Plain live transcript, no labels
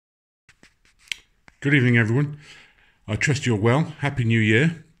Good evening, everyone. I trust you're well. Happy New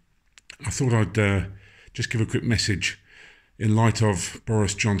Year. I thought I'd just give a quick message in light of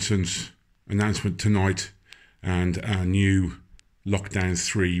Boris Johnson's announcement tonight and our new Lockdown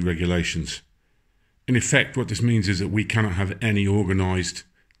 3 regulations. In effect, what this means is that we cannot have any organised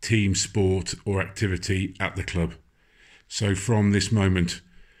team sport or activity at the club. So from this moment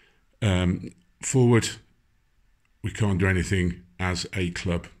forward, we can't do anything as a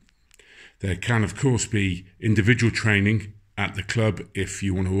club. There can, of course, be individual training at the club if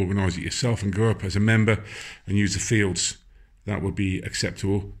you want to organise it yourself and go up as a member and use the fields. That would be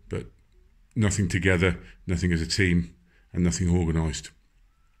acceptable, but nothing together, nothing as a team, and nothing organised.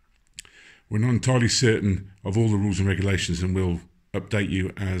 We're not entirely certain of all the rules and regulations, and we'll update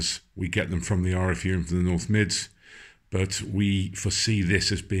you as we get them from the RFU and from the North Mids, but we foresee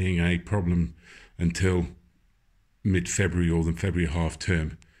this as being a problem until mid-February or the February half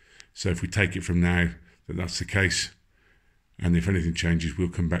term. So if we take it from now that that's the case, and if anything changes, we'll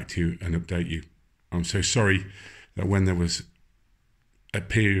come back to you and update you. I'm so sorry that when there was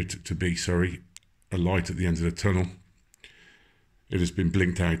appeared to be, a light at the end of the tunnel, it has been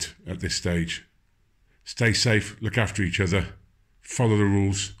blinked out at this stage. Stay safe, look after each other, follow the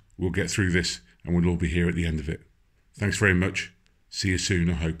rules. We'll get through this and we'll all be here at the end of it. Thanks very much. See you soon,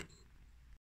 I hope.